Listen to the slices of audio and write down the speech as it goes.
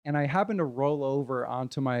and I happened to roll over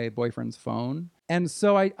onto my boyfriend's phone. And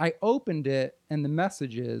so I opened it and the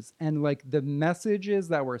messages, and like the messages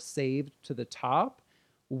that were saved to the top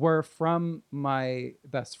were from my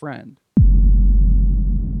best friend.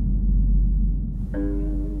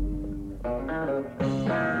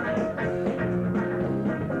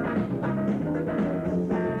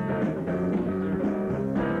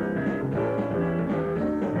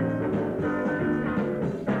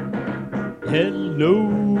 Hello.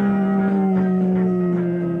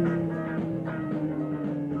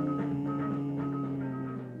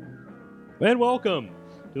 And welcome to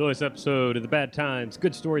the latest episode of the Bad Times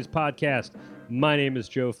Good Stories podcast. My name is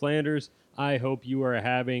Joe Flanders. I hope you are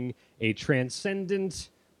having a transcendent,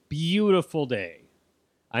 beautiful day.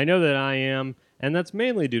 I know that I am, and that's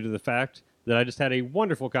mainly due to the fact that I just had a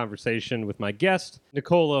wonderful conversation with my guest,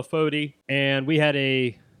 Nicola Foti, and we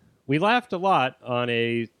laughed a lot on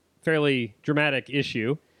a fairly dramatic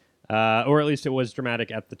issue, or at least it was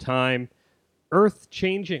dramatic at the time.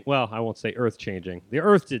 Earth-changing. Well, I won't say earth-changing. The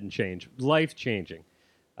earth didn't change. Life-changing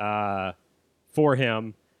for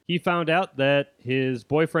him. He found out that his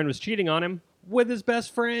boyfriend was cheating on him with his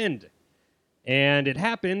best friend. And it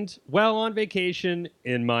happened while on vacation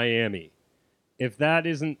in Miami. If that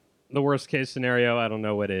isn't the worst-case scenario, I don't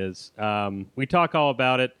know what is. We talk all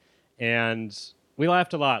about it, and we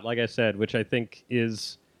laughed a lot, like I said, which I think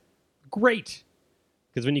is great.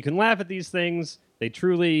 Because when you can laugh at these things, they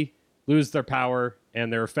truly lose their power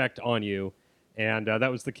and their effect on you. And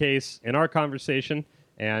that was the case in our conversation.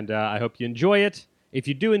 And I hope you enjoy it. If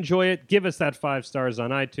you do enjoy it, give us that 5 stars on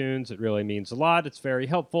iTunes. It really means a lot. It's very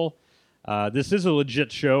helpful. This is a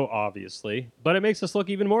legit show, obviously, but it makes us look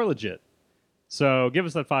even more legit. So give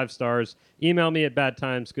us that 5 stars. Email me at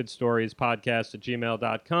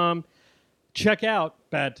badtimesgoodstoriespodcast@gmail.com. Check out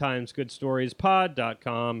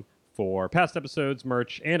badtimesgoodstoriespod.com for past episodes,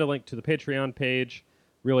 merch, and a link to the Patreon page.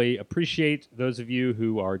 Really appreciate those of you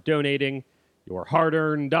who are donating your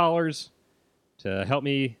hard-earned dollars to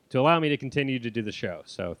allow me to continue to do the show.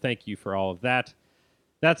 So thank you for all of that.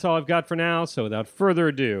 That's all I've got for now. So without further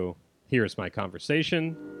ado, here's my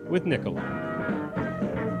conversation with Nicola.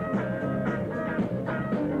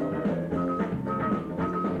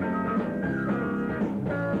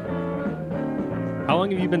 How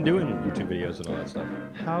long have you been doing YouTube videos and all that stuff?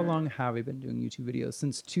 How long have I been doing YouTube videos?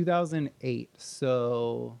 Since 2008.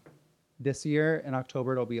 So this year in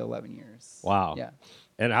October, it'll be 11 years. Wow. Yeah.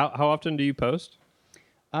 And how often do you post?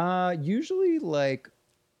 Usually like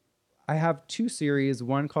I have 2 series,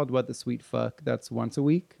 one called What the Sweet Fuck, that's once a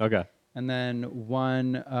week. Okay. And then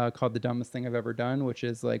one called The Dumbest Thing I've Ever Done, which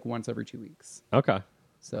is like once every 2 weeks. Okay.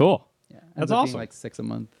 So Cool. yeah. That's Ends up awesome. being like 6 a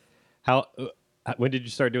month. When did you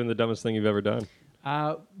start doing the dumbest thing you've ever done?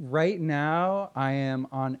 Right now, I am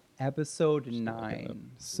on episode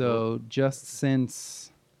 9. So just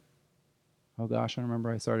since, oh gosh, I don't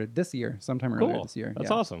remember I started this year, sometime earlier this year.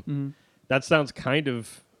 That's Yeah. awesome. Mm-hmm. That sounds kind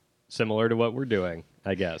of similar to what we're doing,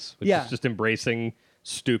 I guess. Which Yeah. is just embracing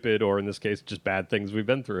stupid, or in this case, just bad things we've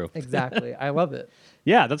been through. Exactly. I love it.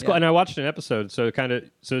 Yeah, that's cool. Yeah. And I watched an episode, so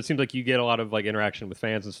it seems like you get a lot of like interaction with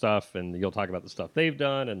fans and stuff, and you'll talk about the stuff they've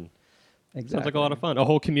done, and Exactly. sounds like a lot of fun. A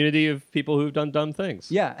whole community of people who've done dumb things.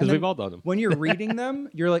 Yeah. Because we've all done them. When you're reading them,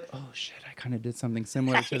 you're like, oh shit, I kind of did something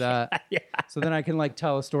similar to that. Yeah. So then I can like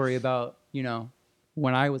tell a story about,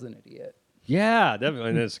 when I was an idiot. Yeah,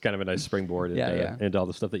 definitely. And it's kind of a nice springboard into all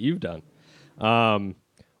the stuff that you've done.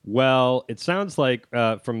 Well, it sounds like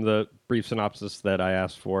from the brief synopsis that I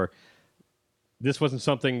asked for, this wasn't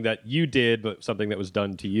something that you did, but something that was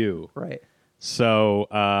done to you. Right. So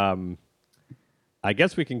I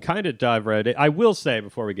guess we can kind of dive right in. I will say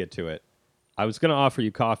before we get to it, I was going to offer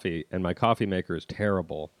you coffee, and my coffee maker is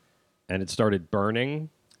terrible, and it started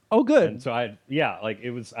burning. Oh, good. And so I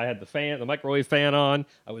had the microwave fan on.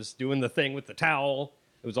 I was doing the thing with the towel.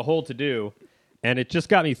 It was a whole to-do. And it just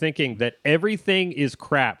got me thinking that everything is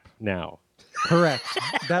crap now. Correct.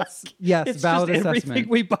 That's, yes, It's valid just assessment. everything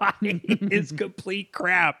we buy is complete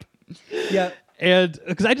crap. Yeah. And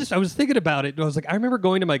because I was thinking about it, and I was like, I remember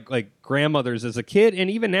going to my grandmother's as a kid, and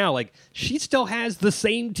even now, she still has the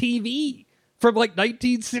same TV from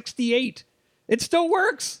 1968. It still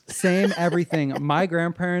works. Same everything. My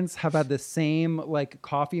grandparents have had the same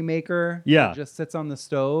coffee maker that just sits on the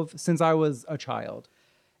stove since I was a child.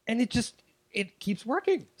 And it keeps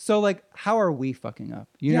working. So how are we fucking up?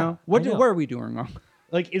 You know? What are we doing wrong?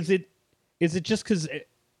 Is it just because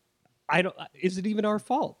is it even our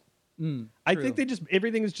fault? I think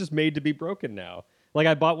everything is just made to be broken now.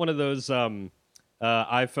 I bought one of those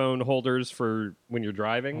iPhone holders for when you're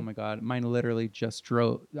driving. Oh my God. Mine literally just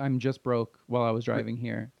drove. I'm just broke while I was driving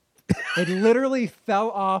here. It literally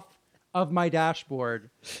fell off of my dashboard.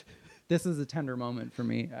 This is a tender moment for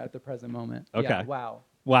me at the present moment. Okay. Yeah, wow.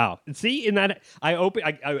 Wow. See, in that I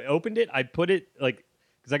opened it. I put it like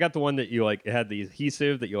because I got the one that you like. It had the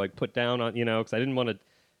adhesive that you like put down on. Because I didn't want to.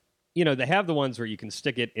 They have the ones where you can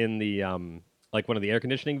stick it in the like one of the air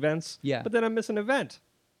conditioning vents. Yeah. But then I'm missing a vent,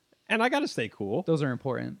 and I got to stay cool. Those are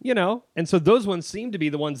important. And so those ones seem to be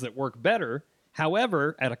the ones that work better.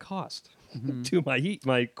 However, at a cost to my heat,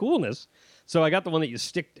 my coolness. So I got the one that you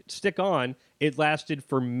stick on. It lasted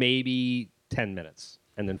for maybe 10 minutes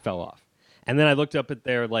and then fell off. And then I looked up at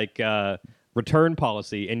their return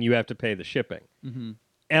policy, and you have to pay the shipping. Mm-hmm.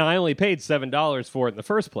 And I only paid $7 for it in the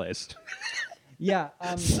first place. Yeah.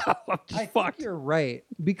 So I'm just I fucked. think you're right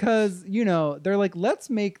because, they're like, let's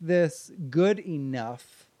make this good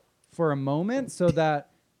enough for a moment so that,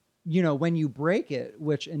 when you break it,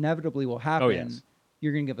 which inevitably will happen, yes.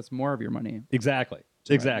 you're going to give us more of your money. Exactly. to buy a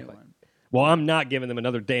new Exactly. one. Well, I'm not giving them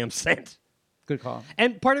another damn cent. Good call.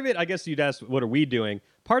 And part of it, I guess you'd ask, what are we doing?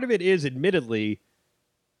 Part of it is, admittedly,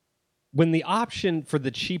 when the option for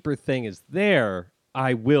the cheaper thing is there,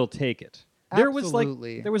 I will take it.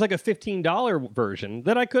 Absolutely. There was like a $15 version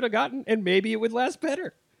that I could have gotten, and maybe it would last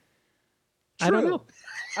better. I don't True. know.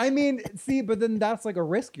 I mean, see, but then that's like a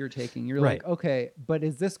risk you're taking. You're Right. like, okay, but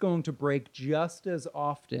is this going to break just as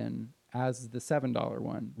often as the $7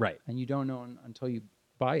 one? Right. And you don't know until you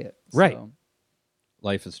buy it. Right. So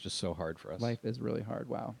Life is just so hard for us. life is really hard.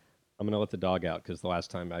 Wow. I'm going to let the dog out because the last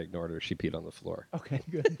time I ignored her, she peed on the floor. Okay,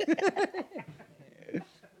 good.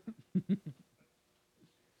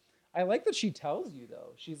 I like that she tells you,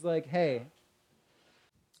 though. She's like, hey.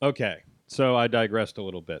 Okay, so I digressed a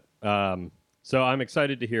little bit. So I'm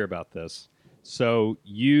excited to hear about this. So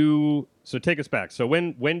take us back. So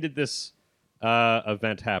when did this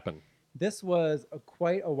event happen? This was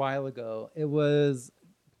quite a while ago. It was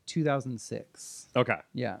 2006. Okay.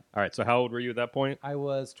 Yeah. All right. So how old were you at that point? I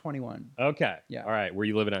was 21. Okay. Yeah. All right. Were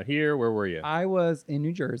you living out here? Where were you? I was in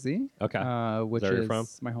New Jersey. Okay. Which where you're is from?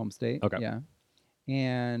 my home state. Okay. Yeah.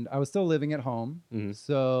 And I was still living at home. Mhm.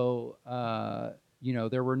 So,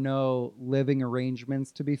 there were no living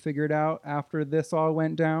arrangements to be figured out after this all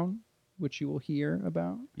went down, which you will hear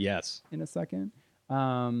about Yes. in a second.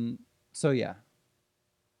 So, yeah.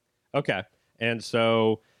 Okay. And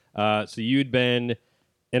so you'd been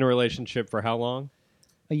in a relationship for how long?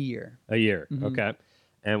 A year. A year. Mhm. Okay.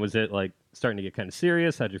 And was it like starting to get kind of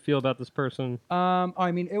serious? How'd you feel about this person?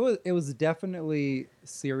 I mean, it was definitely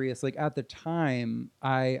serious. Like at the time,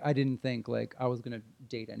 I didn't think like I was gonna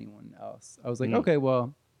date anyone else. I was like, Mm. okay,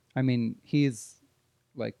 well, I mean, he's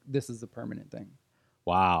like, this is a permanent thing.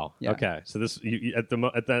 Wow. Yeah. Okay. So this at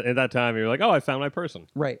that time you were like, oh, I found my person.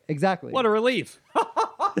 Right. Exactly. What a relief.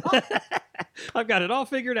 I've got it all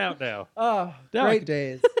figured out now. Oh, Doug. great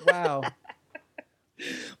days. Wow.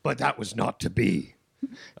 But that was not to be. I'm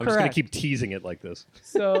just going Correct. to keep teasing it like this.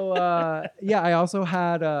 So I also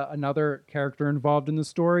had another character involved in the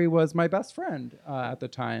story was my best friend at the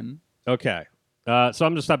time. Okay. So I'm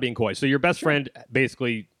going to stop being coy. So your best friend,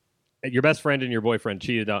 basically, your best friend and your boyfriend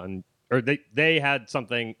cheated on, or they had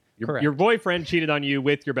something. Correct. Your boyfriend cheated on you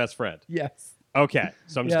with your best friend. Yes. Okay.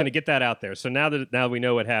 So I'm just Yeah. going to get that out there. So now we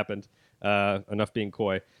know what happened. Enough being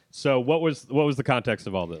coy. So what was the context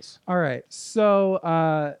of all this? All right. So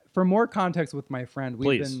for more context with my friend,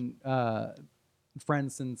 we've Please. been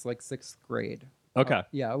friends since like 6th grade. Okay.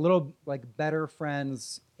 Yeah, a little like better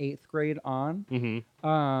friends 8th grade on. Mm-hmm.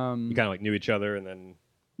 You You kind of like knew each other, and then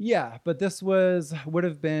Yeah, but this would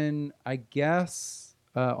have been, I guess,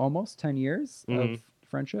 almost 10 years Mhm. of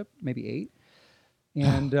friendship, maybe 8.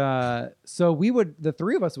 And so the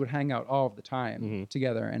three of us would hang out all of the time Mhm.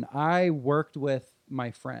 together. And I worked with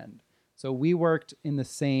my friend. So we worked in the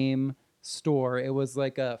same store. It was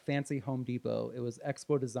like a fancy Home Depot. It was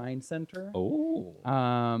Expo Design Center. oh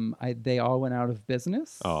They all went out of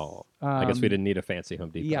business. I guess we didn't need a fancy Home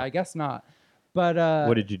Depot. Yeah, I guess not. But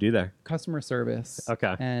What did you do there? customer service.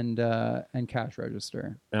 Okay. And cash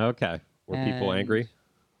register. Okay. Were people And- angry?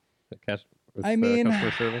 With I mean,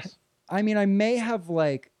 customer service. I mean, I may have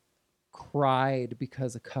like cried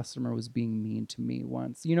because a customer was being mean to me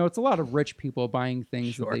once. It's a lot of rich people buying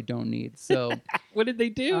things Sure. that they don't need. So What did they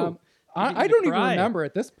do? I don't even cry. remember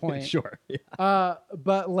at this point. Sure.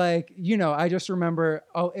 But like, I just remember,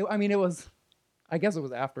 I guess it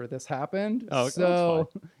was after this happened. Oh, that's so,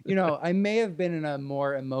 I may have been in a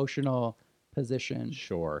more emotional position.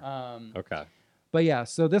 Sure. Okay. But yeah,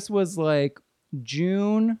 so this was like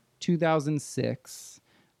June 2006.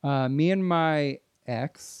 Me and my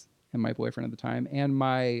ex and my boyfriend at the time and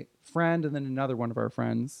my friend and then another one of our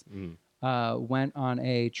friends went on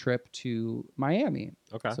a trip to Miami.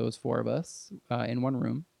 Okay. So it was 4 of us in one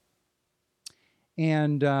room.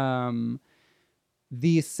 And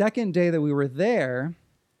the second day that we were there,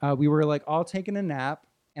 we were like all taking a nap,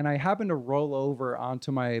 and I happened to roll over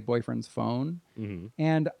onto my boyfriend's phone. Mm-hmm.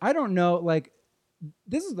 And I don't know, like,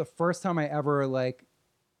 this is the first time I ever, like,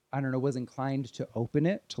 I don't know, was inclined to open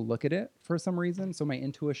it, to look at it for some reason. So my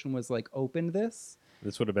intuition was like, open this.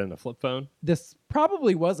 This would have been a flip phone. This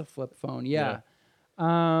probably was a flip phone. Yeah.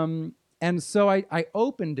 And so I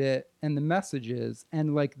opened it, and the messages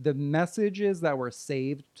that were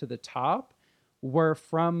saved to the top were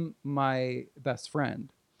from my best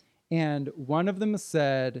friend. And one of them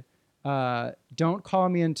said, don't call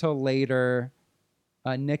me until later.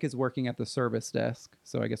 Nick is working at the service desk.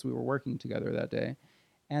 So I guess we were working together that day.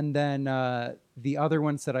 And then the other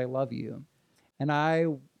one said, I love you. And I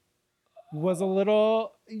was a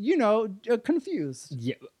little, confused.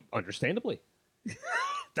 Yeah, understandably.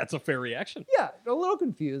 That's a fair reaction. Yeah, a little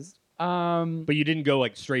confused. But you didn't go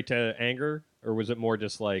like straight to anger, or was it more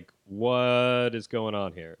just like, what is going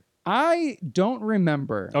on here? I don't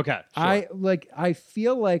remember. Okay. Sure. I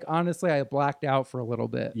feel like, honestly, I blacked out for a little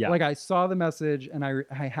bit. Yeah. Like, I saw the message and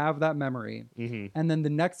I have that memory. Mm-hmm. And then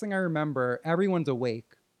the next thing I remember, everyone's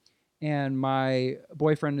awake. And my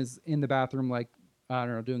boyfriend is in the bathroom, like, I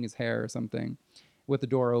don't know, doing his hair or something with the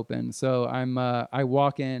door open. So I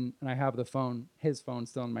walk in and I have his phone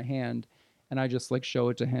still in my hand. And I just like show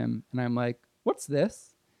it to him. And I'm like, what's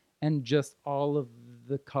this? And just all of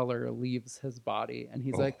the color leaves his body. And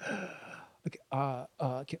he's like,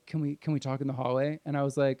 can we talk in the hallway? And I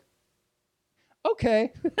was like,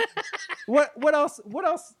 okay. What else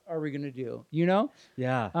are we going to do? You know?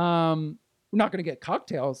 Yeah. We're not going to get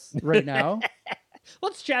cocktails right now.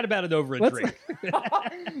 Let's chat about it over a drink.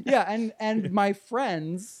 Yeah, and my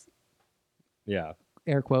friends, Yeah.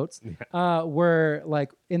 air quotes, were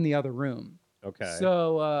like in the other room. Okay.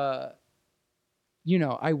 So,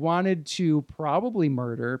 I wanted to probably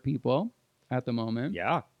murder people at the moment.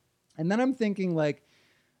 Yeah. And then I'm thinking like,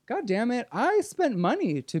 God damn it, I spent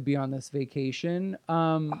money to be on this vacation.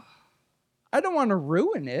 I don't want to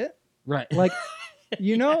ruin it. Right. Like,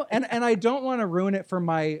 and I don't want to ruin it for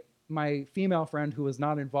my female friend who was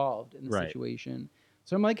not involved in the Right. situation.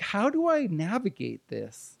 So I'm like, how do I navigate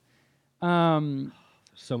this?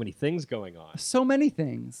 So many things going on. So many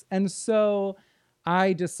things. And so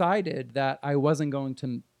I decided that I wasn't going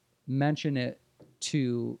to mention it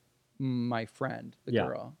to my friend, the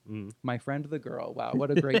girl. Mm-hmm. My friend, the girl. Wow,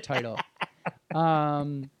 what a great title.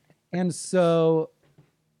 And so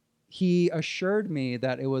he assured me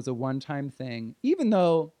that it was a one-time thing, even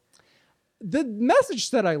though the message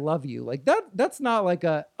said, I love you. Like that's not like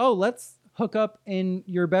let's hook up in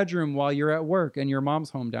your bedroom while you're at work and your mom's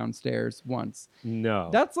home downstairs once. No.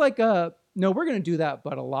 That's like no, we're going to do that,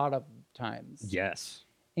 but a lot of times. Yes.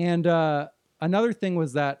 And another thing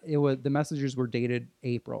was that the messages were dated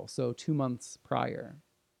April, so 2 months prior.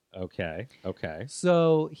 Okay.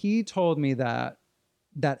 So he told me that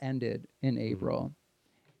ended in April.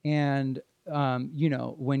 And,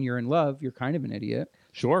 when you're in love, you're kind of an idiot.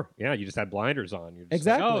 Sure. Yeah. You just had blinders on. You're just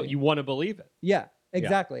Exactly. like, oh, you want to believe it. Yeah,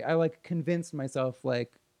 exactly. Yeah. I like convinced myself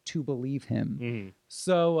like to believe him. Mm-hmm.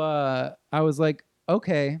 So I was like,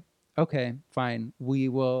 okay, fine. We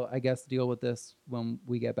will, I guess, deal with this when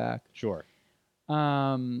we get back. Sure.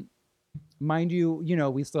 Mind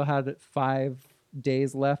you, we still had 5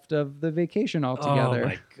 days left of the vacation altogether. Oh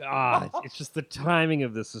my God. It's just the timing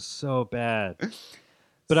of this is so bad.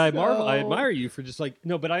 But I admire you for just like,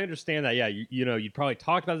 no, but I understand that. Yeah. You'd probably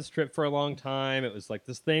talked about this trip for a long time. It was like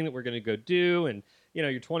this thing that we're going to go do. And,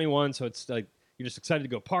 you're 21. So it's like, you're just excited to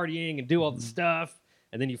go partying and do all the stuff.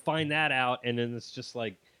 And then you find that out. And then it's just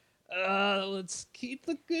like, let's keep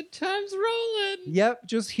the good times rolling. Yep.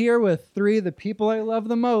 Just here with 3 of the people I love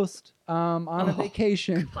the most on a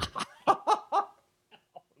vacation.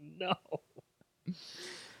 No.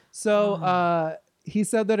 So, he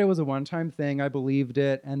said that it was a one-time thing. I believed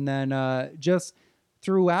it. And then just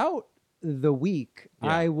throughout the week,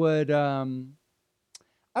 I wasn't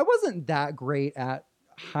that great at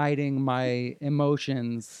hiding my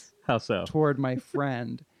emotions. How so? Toward my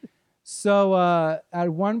friend. So at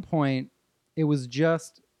one point, it was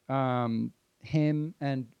just him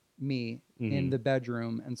and me in the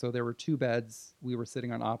bedroom. And so there were 2 beds. We were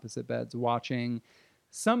sitting on opposite beds watching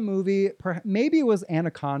some movie, maybe it was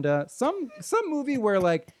Anaconda, some movie where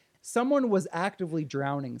like someone was actively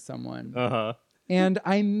drowning someone. Uh-huh. And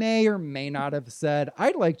I may or may not have said,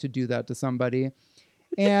 I'd like to do that to somebody.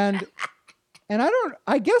 And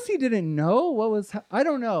I guess he didn't know what was, I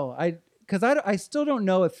don't know. I still don't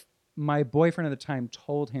know if my boyfriend at the time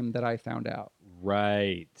told him that I found out.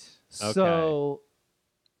 Right. Okay. So,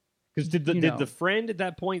 because did the friend at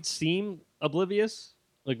that point seem oblivious?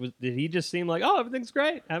 Like, did he just seem like, oh, everything's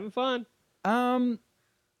great, having fun?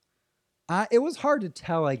 it was hard to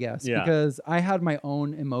tell, I guess, Yeah. because I had my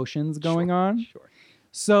own emotions going on. Sure.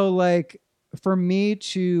 So, like, for me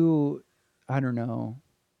to, I don't know,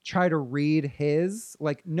 try to read his,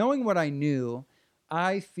 like, knowing what I knew,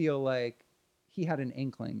 I feel like he had an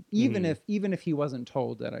inkling, even if he wasn't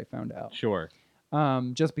told that I found out. Sure.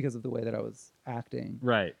 Just because of the way that I was acting.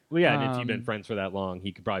 Right. Well, yeah, and if you've been friends for that long,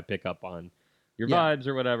 he could probably pick up on your vibes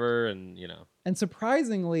or whatever, and And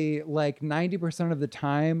surprisingly, like 90% of the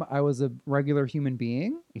time, I was a regular human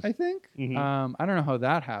being, I think. I don't know how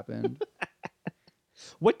that happened.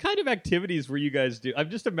 What kind of activities were you guys do? I'm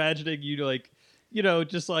just imagining you like,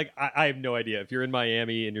 just like, I have no idea. If you're in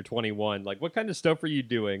Miami and you're 21, like what kind of stuff were you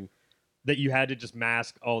doing that you had to just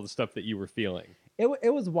mask all the stuff that you were feeling?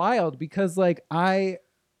 It was wild because like I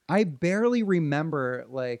barely remember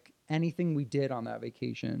like anything we did on that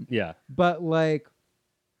vacation. Yeah. But like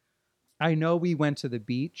I know we went to the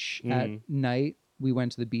beach at night. We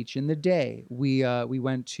went to the beach in the day. We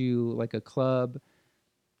went to like a club.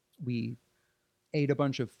 We ate a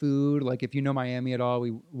bunch of food. Like if you know Miami at all,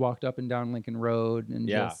 we walked up and down Lincoln Road and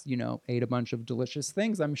just, ate a bunch of delicious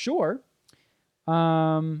things, I'm sure.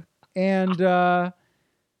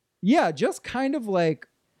 Just kind of like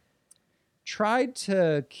tried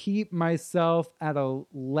to keep myself at a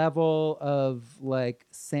level of like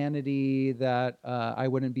sanity that I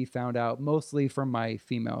wouldn't be found out, mostly from my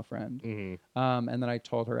female friend. And then I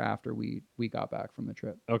told her after we got back from the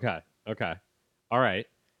trip. Okay. All right.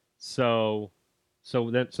 So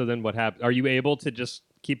then what happened? Are you able to just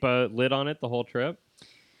keep a lid on it the whole trip?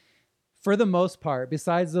 For the most part,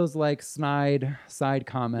 besides those like snide side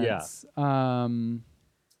comments.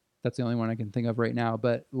 That's the only one I can think of right now.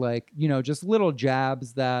 But like, just little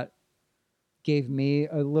jabs that gave me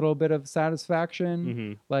a little bit of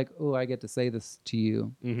satisfaction. Like, oh, I get to say this to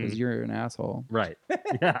you because you're an asshole. Right.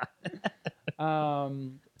 Yeah.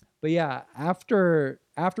 But yeah, after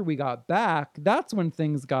we got back, that's when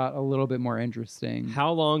things got a little bit more interesting.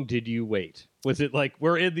 How long did you wait? Was it like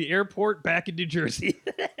we're in the airport back in New Jersey?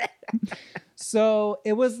 So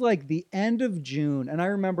it was like the end of June. And I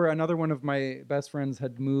remember another one of my best friends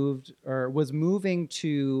had moved or was moving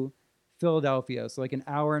to Philadelphia. So like an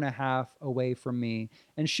hour and a half away from me.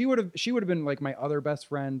 And she would have been like my other best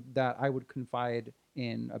friend that I would confide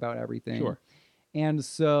in about everything. Sure. And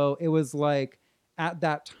so it was like at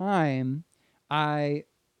that time, I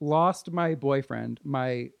lost my boyfriend,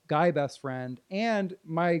 my guy best friend, and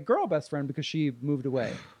my girl best friend because she moved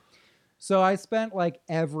away. So I spent like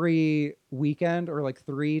every weekend or like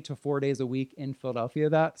 3 to 4 days a week in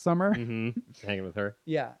Philadelphia that summer. Hanging with her.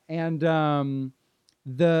 Yeah. And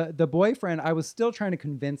the boyfriend, I was still trying to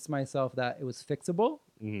convince myself that it was fixable.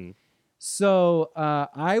 So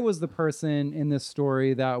I was the person in this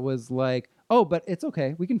story that was like, oh, but it's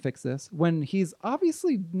okay. We can fix this. When he's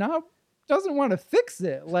obviously doesn't want to fix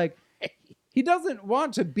it. Like he doesn't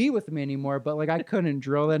want to be with me anymore, but like I couldn't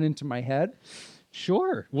drill that into my head.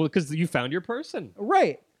 Sure. Well, because you found your person.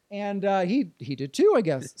 Right. And he did too, I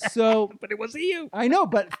guess. So but it wasn't you. I know,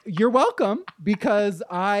 but you're welcome because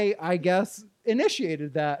I guess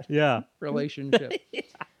initiated that relationship.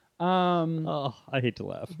 Oh, I hate to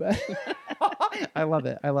laugh. I love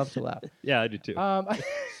it. I love to laugh. Yeah, I do too.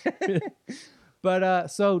 But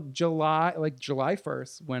so July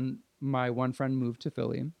 1st, when my one friend moved to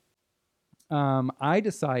Philly, I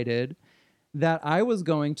decided that I was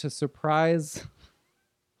going to surprise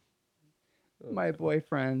my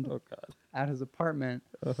boyfriend at his apartment.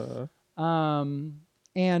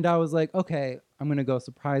 And I was like, okay, I'm going to go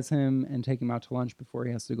surprise him and take him out to lunch before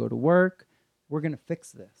he has to go to work. We're going to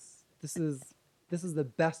fix this. This is the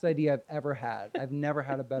best idea I've ever had. I've never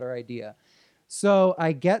had a better idea. So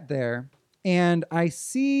I get there and I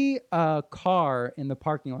see a car in the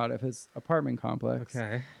parking lot of his apartment complex.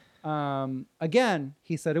 Okay. Again,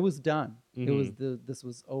 he said it was done. This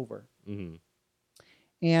was over.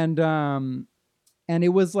 And it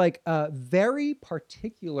was like a very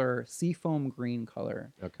particular seafoam green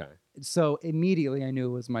color. Okay. So immediately I knew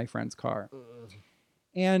it was my friend's car.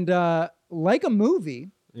 And like a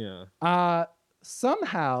movie,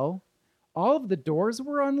 somehow all of the doors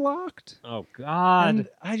were unlocked. Oh God. And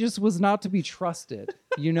I just was not to be trusted,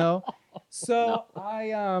 So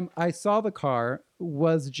I saw the car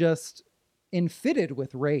was just infitted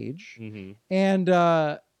with rage. And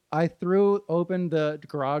I opened the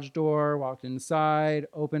garage door, walked inside,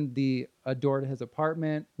 opened a door to his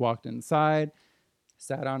apartment, walked inside,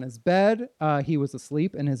 Sat on his bed. He was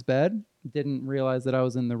asleep in his bed. Didn't realize that I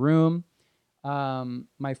was in the room.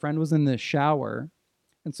 My friend was in the shower.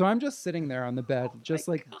 And so I'm just sitting there on the bed, just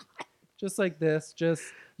like this. Just,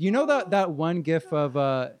 that one gif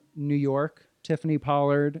of New York, Tiffany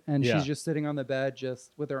Pollard, and Yeah. she's just sitting on the bed,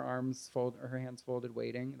 just with her her hands folded,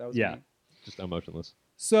 waiting. That was Yeah. me. Just emotionless.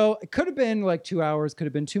 So it could have been like 2 hours, could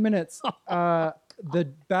have been 2 minutes.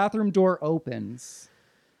 The bathroom door opens,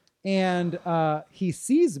 and he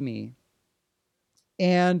sees me,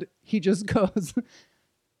 and he just goes,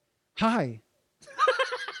 "Hi."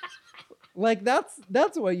 Like that's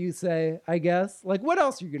what you say, I guess. Like what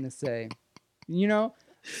else are you gonna say?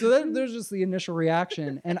 So there's just the initial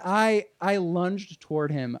reaction, and I lunged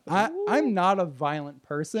toward him. I'm not a violent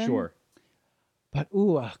person. Sure. But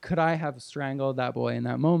could I have strangled that boy in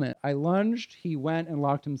that moment? I lunged. He went and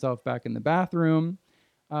locked himself back in the bathroom.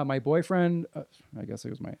 My boyfriend, I guess it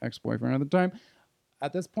was my ex-boyfriend at the time,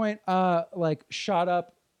 at this point, shot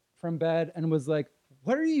up from bed and was like,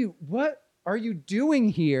 what are you doing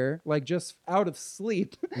here? Like just out of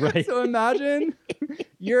sleep. Right. So imagine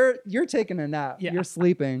you're taking a nap. Yeah. You're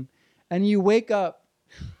sleeping, and you wake up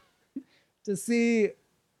to see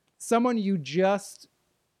someone you just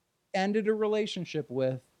ended a relationship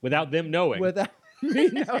with Without them knowing. without me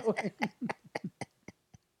knowing.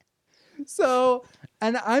 So,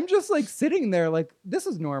 and I'm just like sitting there like, this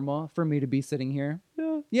is normal for me to be sitting here.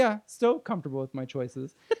 Yeah, still comfortable with my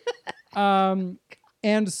choices. And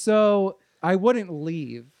so I wouldn't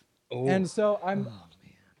leave. Oh. And so I'm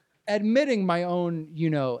admitting my own,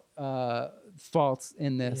 faults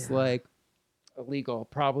in this, Yeah. like illegal,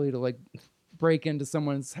 probably to like break into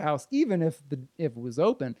someone's house, even if it was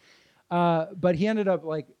open. But he ended up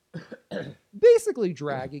like basically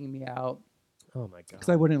dragging me out Oh my god. because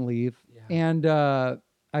I wouldn't leave. Yeah. And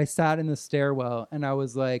I sat in the stairwell and I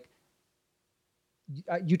was like,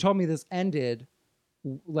 you told me this ended.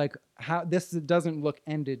 Like how this doesn't look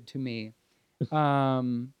ended to me.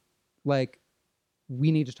 Like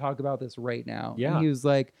we need to talk about this right now. Yeah. And he was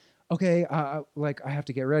like, okay, I have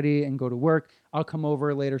to get ready and go to work. I'll come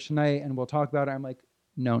over later tonight and we'll talk about it. I'm like,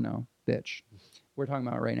 no, bitch. We're talking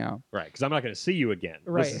about it right now. Right, because I'm not going to see you again.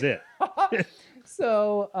 Right. This is it.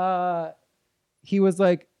 So he was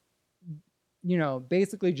like,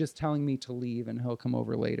 basically just telling me to leave and he'll come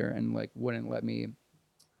over later, and like wouldn't let me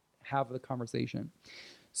have the conversation.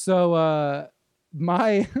 So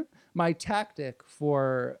my tactic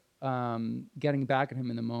for getting back at him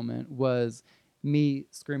in the moment was me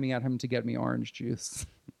screaming at him to get me orange juice.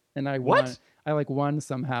 And I What? won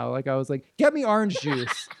somehow. Like I was like, get me orange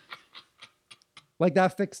juice. Like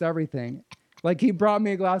that fixed everything. Like he brought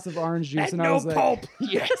me a glass of orange juice, and I was like, pulp.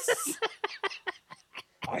 yes,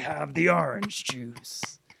 I have the orange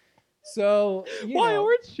juice. So Why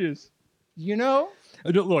orange juice?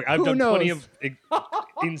 Look, I've Who done plenty knows? of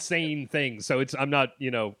insane things, so I'm not,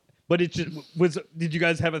 but it just did you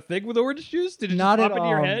guys have a thing with orange juice? Did it Not just at pop all.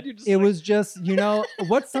 into your head? It was just,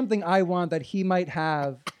 what's something I want that he might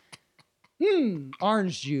have?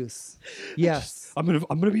 Orange juice. Yes. I'm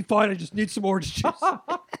gonna be fine. I just need some orange juice.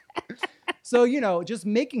 So, just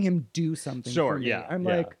making him do something. Sure, for me. yeah, I'm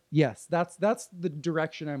yeah. like, yes, that's the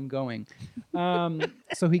direction I'm going.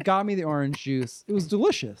 So he got me the orange juice. It was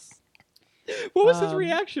delicious. What was his Um,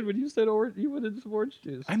 reaction when you said you wanted some orange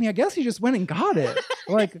juice? I mean, I guess he just went and got it.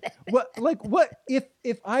 What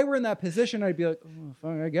if I were in that position, I'd be like, oh,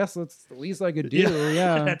 fuck, I guess that's the least I could do.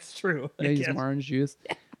 Yeah. That's true. I Use guess. some orange juice.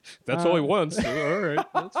 That's all he wants. All right,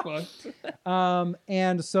 that's fine.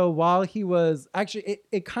 And so while he was actually,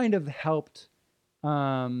 it kind of helped.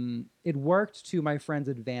 It worked to my friend's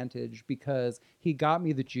advantage because he got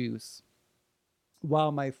me the juice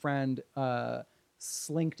while my friend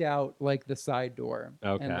slinked out like the side door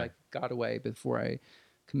Okay. and like got away before I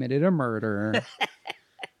committed a murder.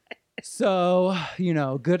 So,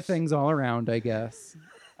 good things all around, I guess.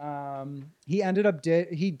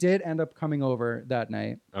 He did end up coming over that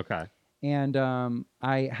night. Okay. And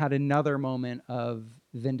I had another moment of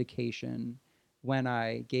vindication when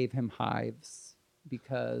I gave him hives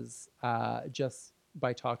because just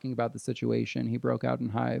by talking about the situation, he broke out in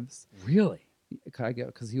hives. Really?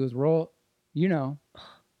 Because he was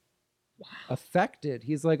affected.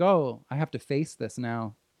 He's like, oh, I have to face this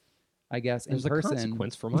now, I guess, There's in a person.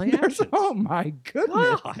 consequence for my There's- actions. Oh my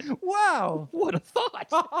goodness. God. Wow. What a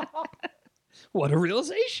thought. What a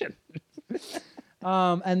realization.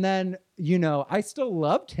 And then, I still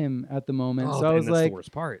loved him at the moment. So I and was that's like, the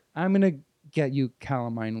worst part. I'm going to get you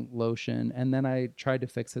calamine lotion. And then I tried to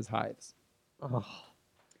fix his hives.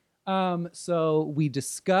 Oh. So we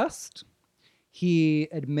discussed. He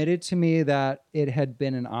admitted to me that it had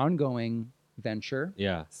been an ongoing venture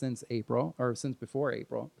Yeah. since April, or since before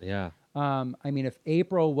April. Yeah. I mean, if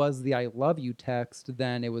April was the I love you text,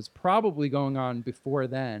 then it was probably going on before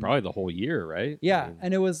then. Probably the whole year, right? Yeah. I mean,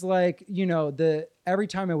 And it was like, every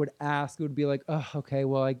time I would ask, it would be like, oh, okay,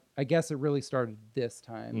 well, I guess it really started this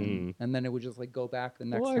time. And then it would just like go back the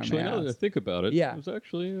next well, time actually, I now that I asked. think about it, Yeah. it was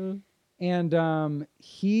actually. And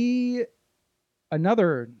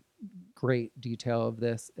another great detail of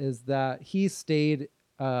this is that he stayed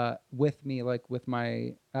with me, like at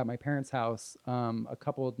my parents' house, a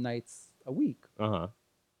couple of nights a week. Uh-huh.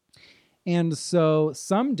 And so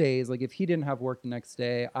some days, like if he didn't have work the next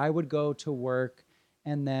day, I would go to work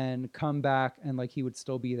and then come back, and like he would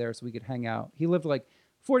still be there so we could hang out. He lived like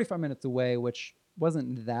 45 minutes away, which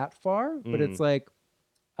wasn't that far, but it's like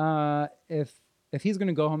if he's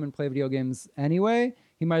gonna go home and play video games anyway,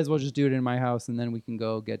 he might as well just do it in my house, and then we can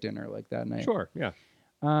go get dinner like that night. Sure. Yeah.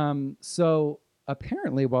 So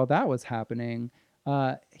apparently, while that was happening,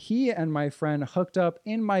 he and my friend hooked up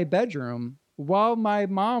in my bedroom while my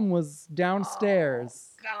mom was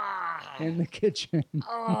downstairs in the kitchen.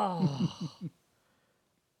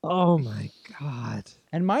 Oh my God.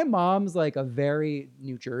 And my mom's like a very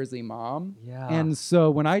New Jersey mom. Yeah. And so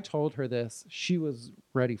when I told her this, she was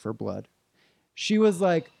ready for blood. She was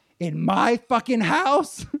like, in my fucking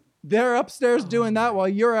house? They're upstairs doing that while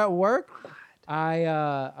you're at work?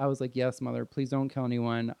 I was like, yes, mother, please don't kill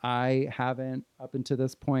anyone. I haven't up until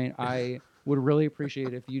this point. I would really appreciate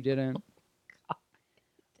it if you didn't.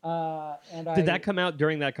 Did that come out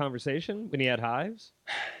during that conversation when he had hives?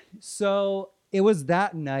 So it was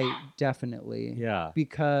that night, definitely. Yeah.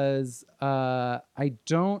 Because I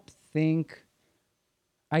don't think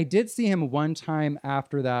I did see him one time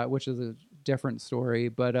after that, which is a different story.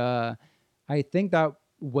 But I think that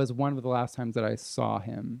was one of the last times that I saw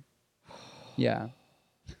him. Yeah.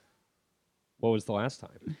 What was the last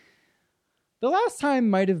time? The last time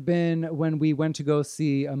might have been when we went to go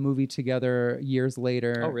see a movie together years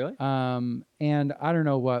later. Oh, really? And I don't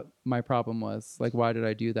know what my problem was. Like, why did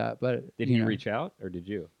I do that? But Did he reach out or did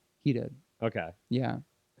you? He did. Okay. Yeah.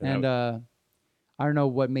 And I don't know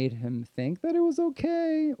what made him think that it was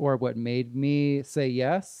okay or what made me say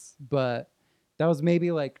yes, but that was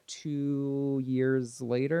maybe like 2 years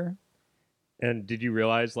later. And did you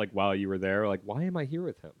realize, like, while you were there, like, why am I here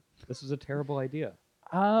with him? This is a terrible idea.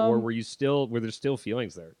 Or were there still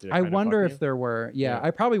feelings there? Did it I kind of wonder fuck if there were. Yeah,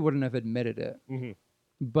 I probably wouldn't have admitted it. Mm-hmm.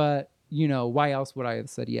 But, why else would I have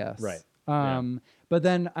said yes? Right. But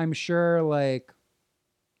then I'm sure, like,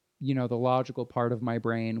 the logical part of my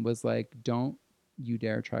brain was like, don't you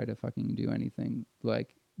dare try to fucking do anything.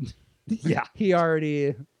 Like, Yeah. he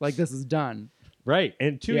already, like, this is done. Right.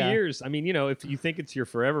 And 2 Yeah. years, I mean, if you think it's your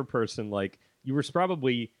forever person, like, you were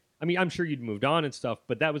probably, I mean, I'm sure you'd moved on and stuff,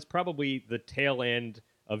 but that was probably the tail end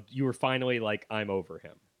of you were finally like, I'm over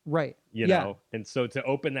him. Right. You know? And so to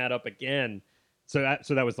open that up again, so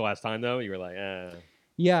that was the last time, though? You were like,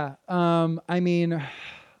 Yeah. I mean,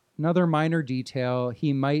 another minor detail,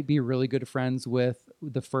 he might be really good friends with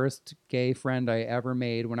the first gay friend I ever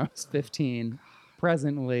made when I was 15,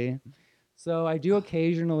 presently. So I do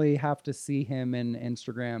occasionally have to see him in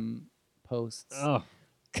Instagram posts. Oh.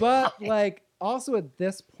 But like also at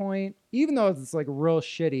this point, even though it's like real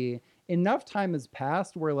shitty, enough time has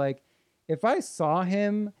passed where like if I saw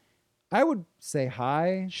him, I would say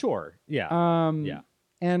hi. Sure. Yeah. Yeah.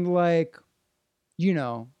 And like,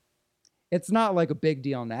 it's not like a big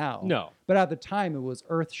deal now. No. But at the time it was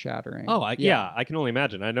earth shattering. Oh, yeah, I can only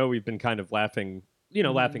imagine. I know we've been kind of laughing,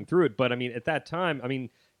 laughing through it, but I mean, at that time, I mean,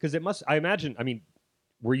 because I imagine, I mean,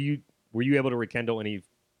 were you able to rekindle any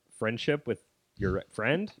friendship with your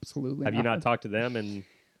friend? Absolutely. Have you not talked to them? And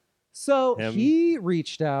so him? he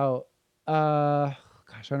reached out, gosh,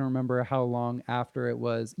 I don't remember how long after it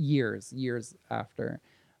was, years after.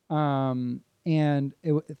 And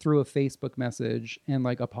through a Facebook message and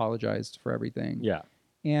like apologized for everything. Yeah.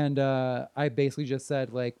 And I basically just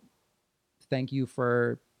said like, thank you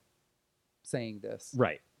for saying this.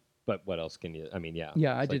 Right. But what else can you? I mean, yeah.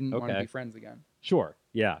 Yeah, I It's like, didn't want to okay. be friends again. Sure.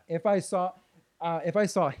 Yeah. If I saw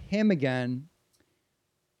him again,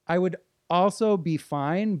 I would also be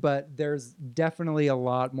fine. But there's definitely a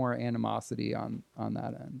lot more animosity on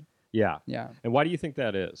that end. Yeah. Yeah, And why do you think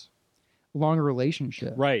that is? long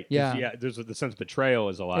relationship. Right. 'Cause, Yeah. Yeah. There's the sense of betrayal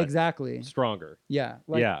is a lot Exactly. stronger. Yeah.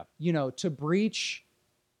 Like, Yeah. to breach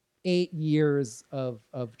 8 years of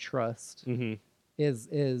trust Mm-hmm.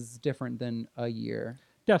 is different than a year.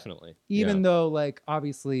 Definitely. Even Yeah. though like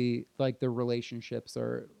obviously like the relationships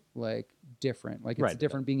are like different. Like it's Right.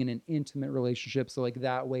 different being in an intimate relationship. So like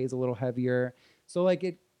that weighs a little heavier. So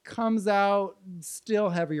like comes out still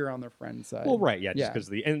heavier on the friend side. Well, right, yeah, just because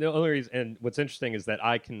the only reason, and what's interesting is that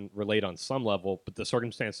I can relate on some level, but the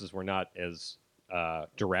circumstances were not as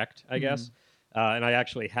direct, I guess. And I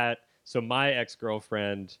actually had my ex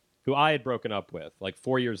girlfriend, who I had broken up with, like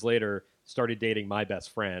 4 years later, started dating my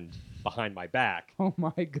best friend behind my back, Oh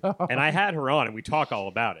my god. and I had her on, and we talk all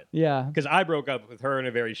about it. Yeah. Because I broke up with her in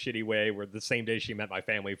a very shitty way, where the same day she met my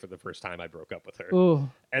family for the first time, I broke up with her. Ooh.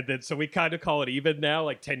 And then, so we kind of call it even now,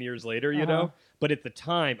 like 10 years later, you know? But at the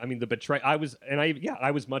time, I mean, the betrayal, I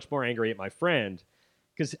was much more angry at my friend.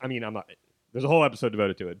 Because, I mean, there's a whole episode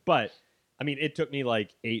devoted to it. But, I mean, it took me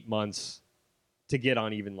like 8 months to get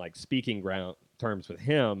on even like speaking ground terms with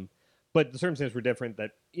him. But the circumstances were different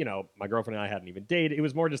that, you know, my girlfriend and I hadn't even dated. It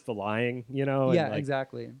was more just the lying, you know? Yeah, and like,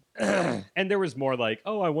 exactly. and there was more like,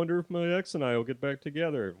 oh, I wonder if my ex and I will get back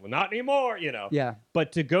together. Well, not anymore, you know? Yeah.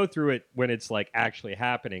 But to go through it when it's like actually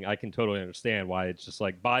happening, I can totally understand why it's just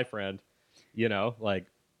like, bye, friend, you know? Like,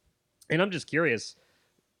 and I'm just curious,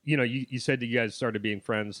 you know, you said that you guys started being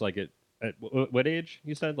friends like at what age?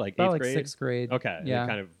 You said like About eighth grade? 6th grade. Okay. And Yeah. it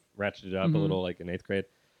kind of ratcheted up a little like in 8th grade.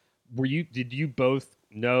 Did you both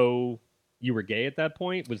know you were gay at that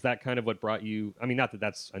point? Was that kind of what brought you? I mean, not that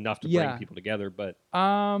that's enough to bring people together, but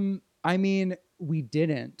I mean, we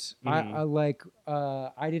didn't. I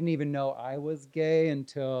didn't even know I was gay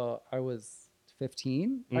until I was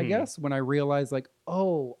 15, I guess, when I realized like,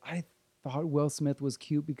 oh, I thought Will Smith was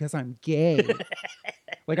cute because I'm gay.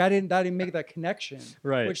 Like I didn't make that connection.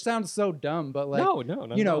 Right. Which sounds so dumb, but like no,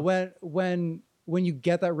 you know, when you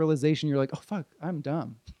get that realization, you're like, oh fuck, I'm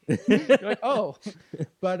dumb. You're like, oh,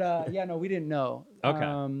 but yeah, no, we didn't know.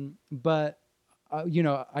 Okay. But you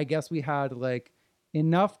know, I guess we had like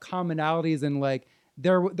enough commonalities, and like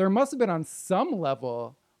there must have been on some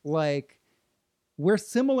level like we're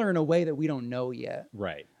similar in a way that we don't know yet.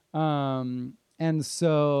 Right. And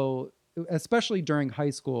so especially during high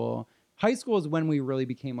school is when we really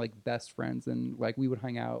became like best friends, and like we would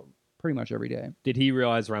hang out pretty much every day. Did he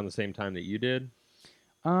realize around the same time that you did?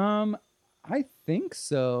 I think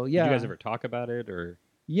so. Yeah. Did you guys ever talk about it or?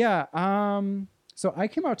 Yeah. So I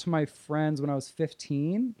came out to my friends when I was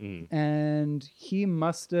 15, and it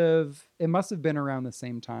must have been around the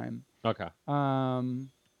same time. Okay.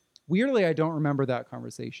 Weirdly, I don't remember that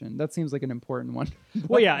conversation. That seems like an important one.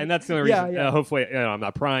 Well, yeah, and that's the only reason. Yeah. Hopefully, you know, I'm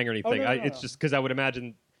not prying or anything. No, It's just because I would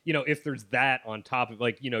imagine, you know, if there's that on top of,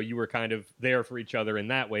 like, you know, you were kind of there for each other in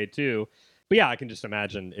that way too. But yeah, I can just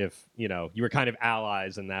imagine if, you know, you were kind of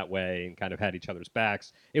allies in that way and kind of had each other's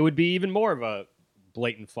backs, it would be even more of a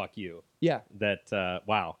blatant fuck you. Yeah. That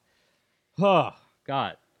wow. Oh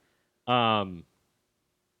God. Man,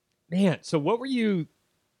 so what were you?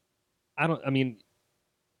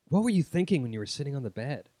 What were you thinking when you were sitting on the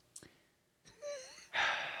bed?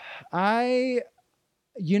 It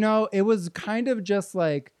was kind of just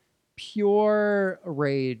like pure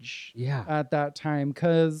rage at that time.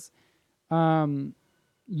 'Cause, how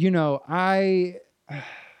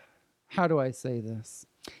do I say this?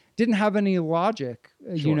 Didn't have any logic,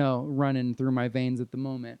 running through my veins at the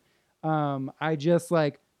moment. I just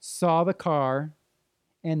like saw the car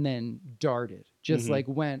and then darted, just like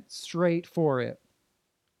went straight for it.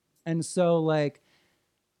 And so like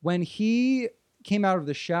when he came out of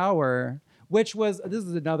the shower, this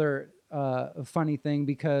is another funny thing,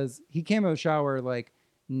 because he came out of the shower like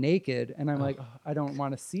naked, and I'm like, oh, I don't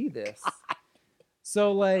want to see this.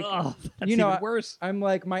 So like, that's even worse. I'm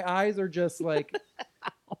like, my eyes are just like,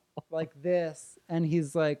 like this. And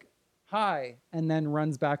he's like, hi. And then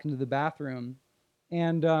runs back into the bathroom.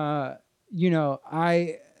 And,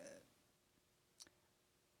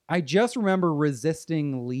 I just remember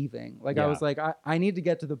resisting leaving. Like I was like, I need to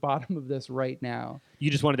get to the bottom of this right now.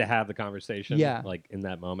 You just wanted to have the conversation, like in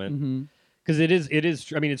that moment, because it is.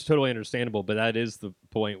 I mean, it's totally understandable, but that is the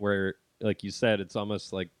point where, like you said, it's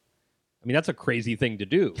almost like, I mean, that's a crazy thing to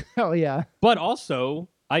do. Oh yeah. But also,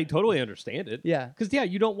 I totally understand it. Yeah. Because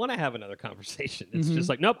you don't want to have another conversation. It's just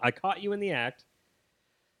like, nope, I caught you in the act.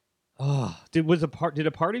 Oh, did a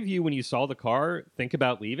part of you when you saw the car think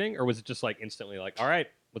about leaving, or was it just like instantly like, all right,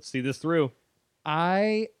 let's see this through?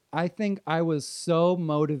 I think I was so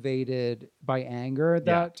motivated by anger at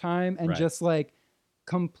that time, and just like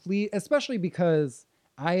especially because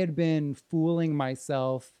I had been fooling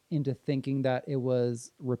myself into thinking that it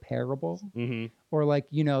was repairable, or like,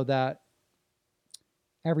 that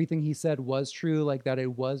everything he said was true, like that it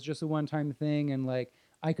was just a one-time thing, and like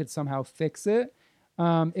I could somehow fix it.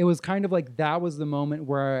 It was kind of like that was the moment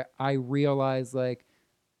where I realized like,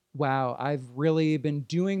 wow, I've really been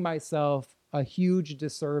doing myself a huge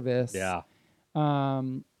disservice. Yeah.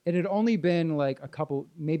 It had only been like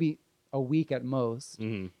maybe a week at most.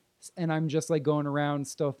 Mm-hmm. And I'm just like going around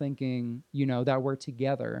still thinking, you know, that we're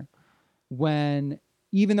together, when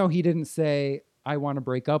even though he didn't say, I want to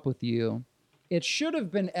break up with you, it should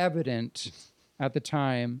have been evident at the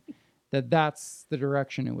time that that's the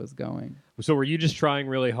direction it was going. So were you just trying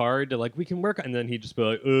really hard to like, we can work, and then he'd just be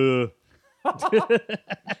like,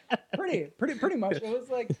 pretty much. It was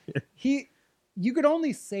like you could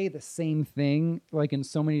only say the same thing like in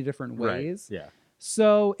so many different ways. Right. Yeah.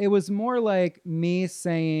 So it was more like me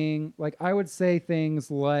saying, like, I would say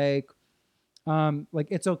things like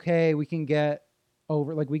it's okay, we can get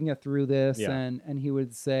over, like, we can get through this. Yeah. And he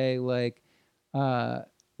would say like, I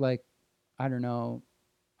don't know,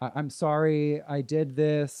 I'm sorry I did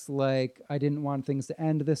this. Like, I didn't want things to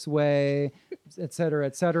end this way, et cetera,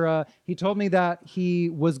 et cetera. He told me that he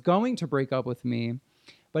was going to break up with me,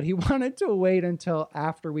 but he wanted to wait until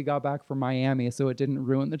after we got back from Miami so it didn't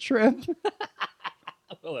ruin the trip.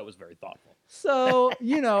 Well, that was very thoughtful. So,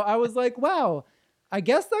 you know, I was like, wow, I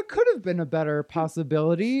guess that could have been a better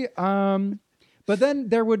possibility. But then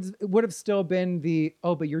there would have still been the,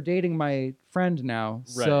 oh, but you're dating my friend now.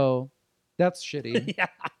 Right. So that's shitty. Yeah.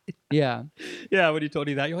 Yeah. Yeah, when he told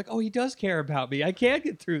you that, you're like, oh, he does care about me. I can't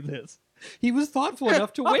get through this. He was thoughtful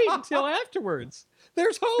enough to wait until afterwards.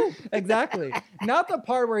 There's hope. Exactly. Not the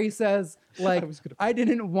part where he says, like, I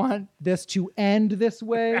didn't want this to end this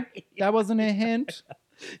way. Right. That wasn't a hint.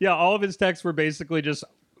 Yeah, all of his texts were basically just,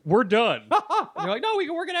 we're done. And you're like, no, we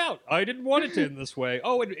can work it out. I didn't want it to end this way.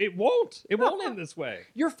 Oh, it won't. It won't end this way.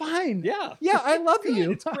 You're fine. Yeah. Yeah, I love Good.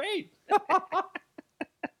 you. It's great.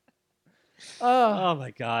 Oh,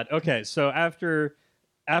 my God. Okay, so after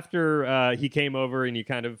he came over and you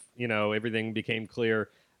kind of, you know, everything became clear,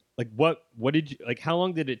 like, what did you, like, how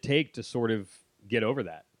long did it take to sort of get over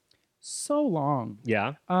that? So long.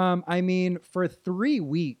 Yeah? I mean, for 3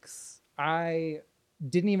 weeks, I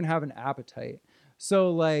didn't even have an appetite.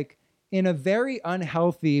 So, like, in a very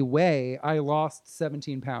unhealthy way, I lost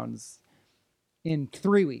 17 pounds in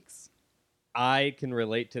 3 weeks. I can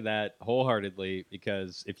relate to that wholeheartedly,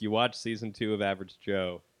 because if you watch season 2 of Average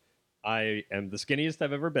Joe, I am the skinniest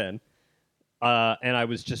I've ever been. And I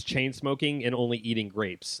was just chain smoking and only eating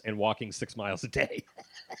grapes and walking 6 miles a day.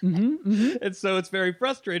 And so it's very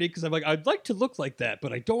frustrating because I'm like, I'd like to look like that,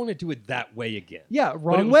 but I don't want to do it that way again. Yeah, But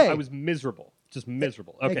wrong way. I was miserable, just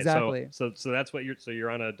miserable. Okay, Exactly. So that's what you're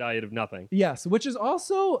on a diet of nothing. Yes, which is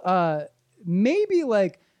also maybe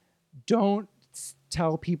like, don't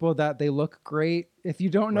tell people that they look great if you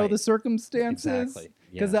don't know Right. the circumstances. Exactly.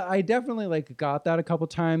 Because Yeah. I definitely like got that a couple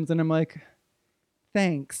times, and I'm like,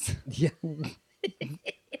 thanks. Yeah.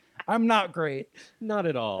 I'm not great. Not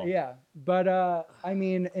at all. Yeah, but I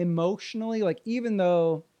mean, emotionally, like, even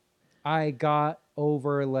though I got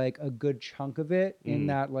over like a good chunk of it in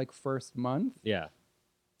that like first month, Yeah.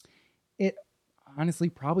 it honestly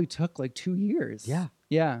probably took like 2 years. Yeah.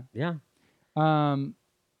 Yeah. Yeah.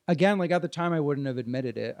 Again, like, at the time I wouldn't have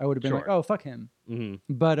admitted it. I would have been like, Sure. oh, fuck him. Mm-hmm.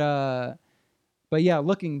 But yeah,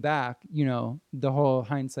 looking back, you know, the whole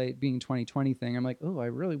hindsight being 2020 thing, I'm like, oh, I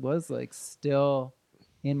really was like still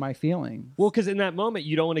in my feelings. Well, because in that moment,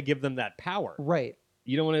 you don't want to give them that power. Right.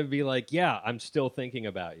 You don't want to be like, yeah, I'm still thinking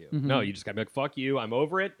about you. Mhm. No, you just got to be like, fuck you. I'm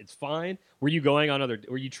over it. It's fine. Were you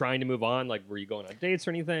trying to move on? Like, were you going on dates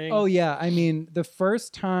or anything? Oh, yeah. I mean, the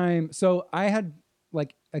first time, so I had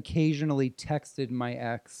like occasionally texted my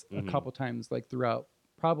ex a couple times, like throughout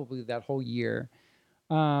probably that whole year.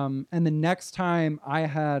 And the next time I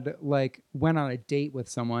had like went on a date with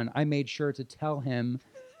someone, I made sure to tell him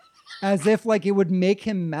as if like it would make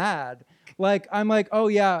him mad. Like, I'm like, oh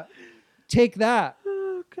yeah, take that.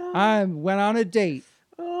 Oh, God. I went on a date.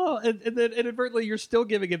 Oh, and then inadvertently, you're still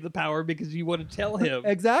giving him the power because you want to tell him.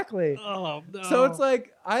 Exactly. Oh, no. So it's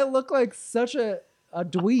like, I look like such a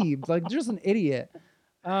dweeb, like just an idiot.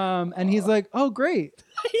 And he's like, oh, great.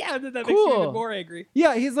 Yeah, and then that makes you Cool. even more angry.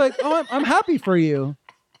 Yeah, he's like, oh, I'm happy for you.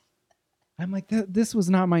 I'm like, this was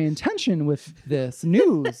not my intention with this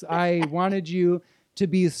news. I wanted you to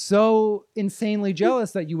be so insanely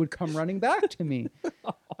jealous that you would come running back to me.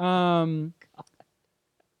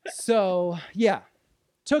 So yeah,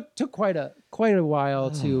 took quite a while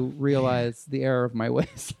to realize the error of my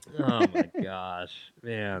ways. Oh my gosh,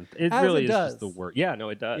 man! It As really it is does. just the worst. Yeah, no,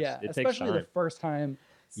 it does. Yeah, it takes especially time. the first time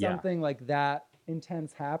Yeah. something like that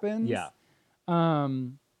intense happens. Yeah. But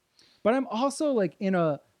I'm also like in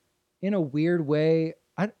a weird way.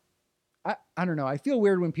 I don't know. I feel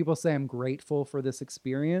weird when people say I'm grateful for this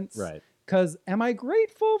experience. Right. Because am I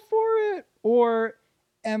grateful for it, or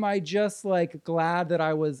am I just like glad that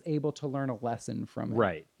I was able to learn a lesson from it?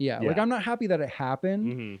 Right. Yeah. Yeah. Like, I'm not happy that it happened,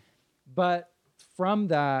 Mm-hmm. but from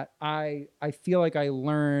that, I feel like I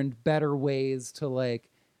learned better ways to like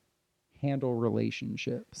handle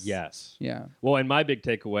relationships. Yes. Yeah. Well, and my big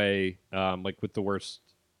takeaway, like with the worst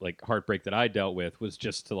like heartbreak that I dealt with, was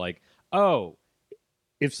just to like, oh,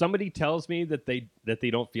 if somebody tells me that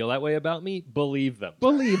they don't feel that way about me, believe them.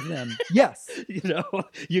 Believe them. Yes. You know,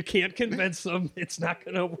 you can't convince them. It's not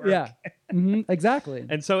going to work. Yeah. Exactly.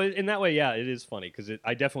 And so in that way, yeah, it is funny because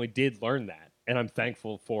I definitely did learn that, and I'm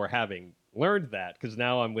thankful for having learned that because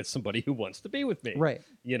now I'm with somebody who wants to be with me. Right.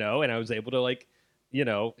 You know, and I was able to like, you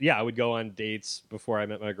know, yeah, I would go on dates before I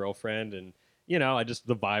met my girlfriend, and you know,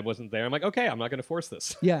 the vibe wasn't there. I'm like, okay, I'm not going to force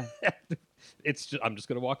this. Yeah. I'm just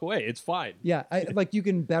going to walk away. It's fine. Yeah. Like you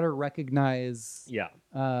can better recognize Yeah.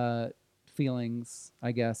 feelings,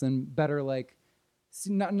 I guess, and better like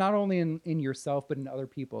not only in yourself but in other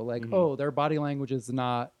people. Like, oh, their body language is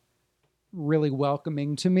not really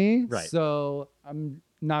welcoming to me, Right. so I'm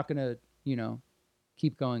not gonna,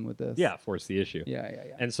 keep going with this. Yeah, force the issue. Yeah.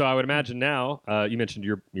 And so I would imagine now, you mentioned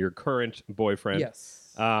your current boyfriend.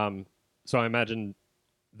 Yes. So I imagine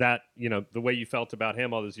that, the way you felt about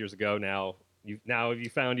him all those years ago, now have you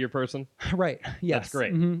found your person? Right. Yes. That's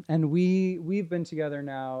great. And we've been together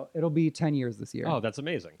now. It'll be 10 years this year. Oh, that's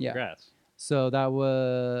amazing. Yeah. Congrats. So that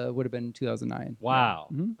would have been 2009. Wow.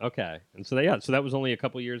 Yeah. Okay. And so so that was only a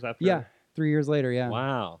couple years after. Yeah. 3 years later. Yeah.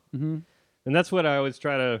 Wow. And that's what I always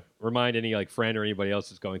try to remind any like friend or anybody else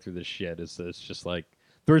that's going through this shit is that it's just like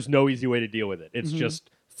there's no easy way to deal with it. It's just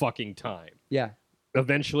fucking time. Yeah.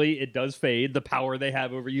 Eventually it does fade. The power they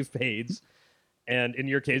have over you fades. And in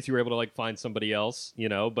your case, you were able to like find somebody else,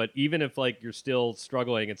 but even if like you're still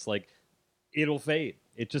struggling, it's like it'll fade.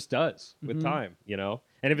 It just does with time, And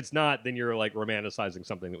if it's not, then you're like romanticizing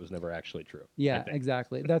something that was never actually true. Yeah,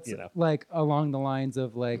 exactly. That's like along the lines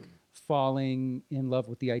of like falling in love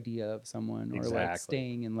with the idea of someone or like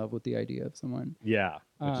staying in love with the idea of someone. Yeah,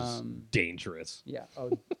 which is dangerous. Yeah,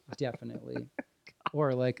 oh, definitely.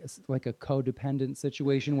 Or like a codependent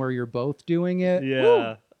situation where you're both doing it. Yeah.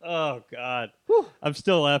 Woo! Oh, God. Whew. I'm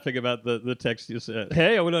still laughing about the text you said.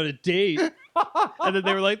 Hey, I went on a date. And then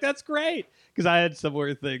they were like, that's great. Because I had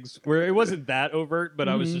similar things where it wasn't that overt, but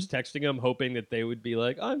I was just texting them hoping that they would be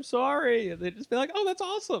like, I'm sorry. And they'd just be like, oh, that's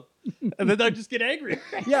awesome. And then I'd just get angry.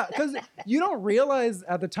 Yeah, because you don't realize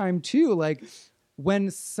at the time, too, like when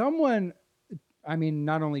someone, I mean,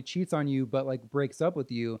 not only cheats on you, but like breaks up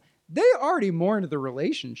with you, they already mourned the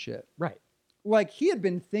relationship. Right. Like he had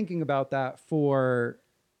been thinking about that for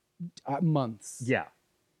months. Yeah.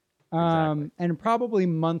 Exactly. And probably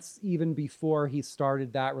months even before he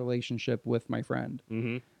started that relationship with my friend.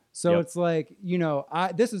 So it's like,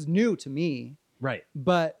 this is new to me. Right.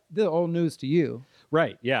 But the old news to you.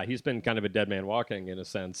 Right. Yeah. He's been kind of a dead man walking in a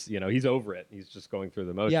sense. He's over it. He's just going through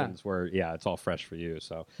the motions where, it's all fresh for you.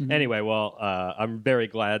 So anyway, well, I'm very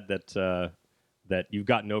glad that you've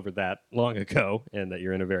gotten over that long ago and that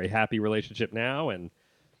you're in a very happy relationship now. And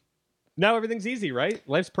now everything's easy, right?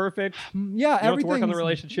 Life's perfect. Yeah, you don't have to work on the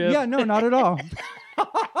relationship. Yeah, no, not at all.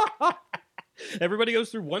 Everybody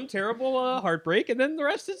goes through one terrible heartbreak, and then the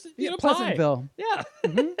rest is Pleasantville. Pie.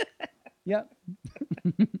 Yeah. Yeah.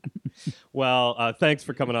 Well, thanks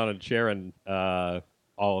for coming on and sharing all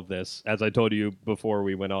of this. As I told you before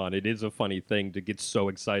we went on, it is a funny thing to get so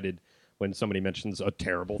excited when somebody mentions a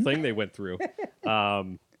terrible thing they went through.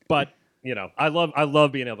 But I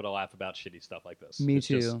love being able to laugh about shitty stuff like this. Me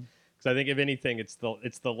too. Because I think if anything, it's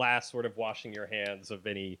the last sort of washing your hands of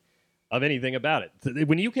anything about it.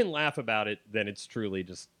 When you can laugh about it, then it's truly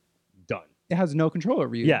just done. It has no control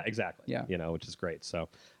over you. Yeah, exactly. Yeah. Which is great. So,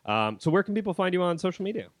 so where can people find you on social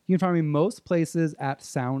media? You can find me most places at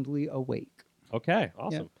Soundly Awake. Okay,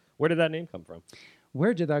 awesome. Yeah. Where did that name come from?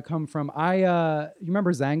 Where did that come from? You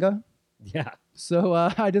remember Zanga? Yeah. So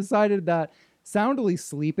I decided that soundly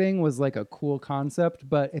sleeping was like a cool concept,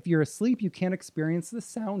 but if you're asleep, you can't experience the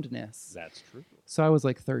soundness. That's true. So I was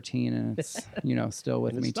like 13 and it's, still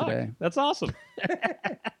with And me it's stuck. today. That's awesome.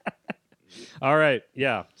 All right.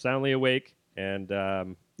 Yeah. Soundly Awake. And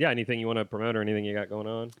anything you want to promote or anything you got going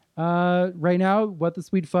on? Right now, What the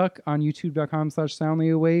Sweet Fuck on youtube.com/soundly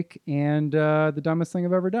awake and the dumbest thing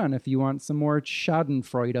I've ever done if you want some more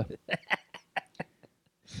Schadenfreude.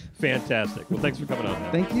 Fantastic. Well, thanks for coming on,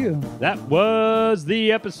 man. Thank you. That was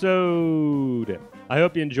the episode. I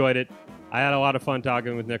hope you enjoyed it. I had a lot of fun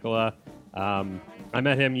talking with Nicola. I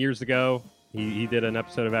met him years ago. He did an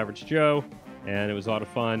episode of Average Joe, and it was a lot of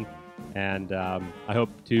fun. And I hope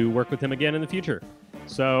to work with him again in the future.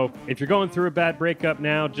 So if you're going through a bad breakup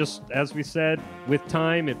now, just as we said, with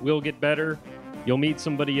time, it will get better. You'll meet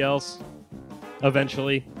somebody else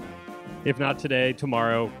eventually. If not today,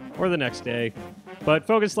 tomorrow, or the next day. But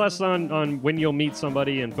focus less on when you'll meet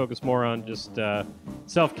somebody and focus more on just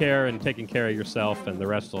self-care and taking care of yourself, and the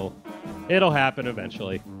rest it'll happen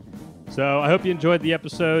eventually. So I hope you enjoyed the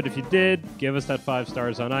episode. If you did, give us that 5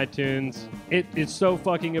 stars on iTunes. It's so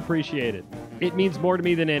fucking appreciated. It means more to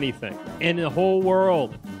me than anything in the whole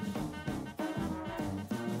world.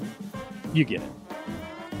 You get it.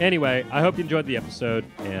 Anyway, I hope you enjoyed the episode,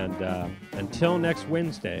 and until next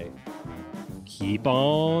Wednesday, keep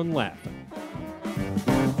on laughing.